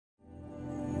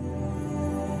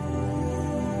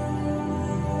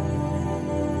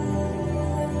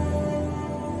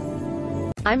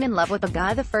I'm in love with a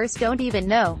guy the first don't even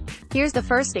know. Here's the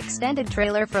first extended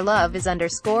trailer for Love is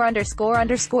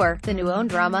 ____, the new own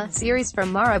drama series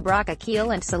from Mara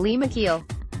Akil and Salim Akil.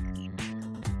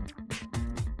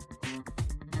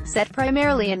 Set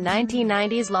primarily in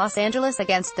 1990s Los Angeles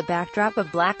against the backdrop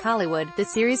of Black Hollywood, the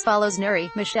series follows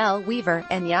Nuri, Michele Weaver,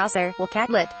 and Yasir,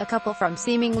 Catlett, a couple from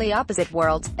seemingly opposite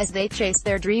worlds, as they chase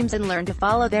their dreams and learn to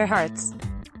follow their hearts.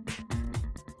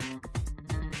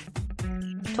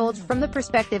 Told from the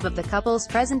perspective of the couple's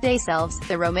present-day selves,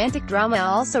 the romantic drama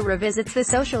also revisits the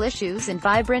social issues and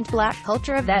vibrant Black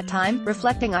culture of that time,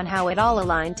 reflecting on how it all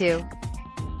aligned to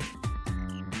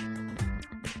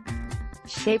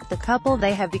shape the couple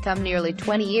they have become nearly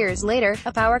 20 years later,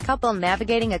 a power couple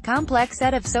navigating a complex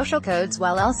set of social codes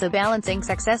while also balancing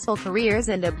successful careers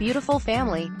and a beautiful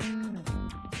family.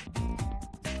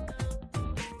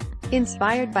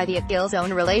 Inspired by the Akil's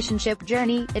own relationship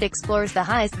journey, it explores the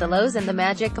highs, the lows and the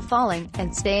magic of falling,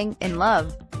 and staying, in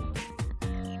love.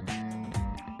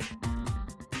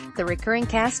 The recurring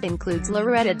cast includes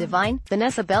Loretta Devine,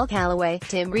 Vanessa Bell Calloway,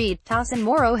 Tim Reed, Tosin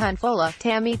Moro Hanfola,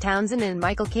 Tammy Townsend and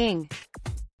Michael King.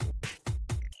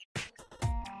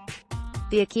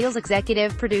 The Akils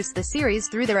executive produced the series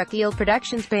through their Akil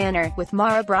Productions banner, with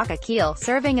Mara Akil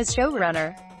serving as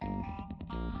showrunner.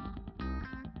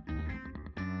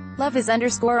 Love is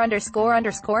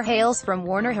 ____ hails from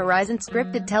Warner Horizon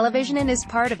Scripted Television and is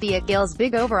part of the Akil's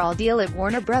big overall deal at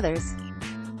Warner Brothers.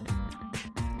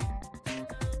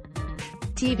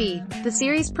 TV. The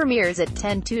series premieres at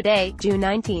 10 today, June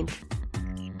 19th.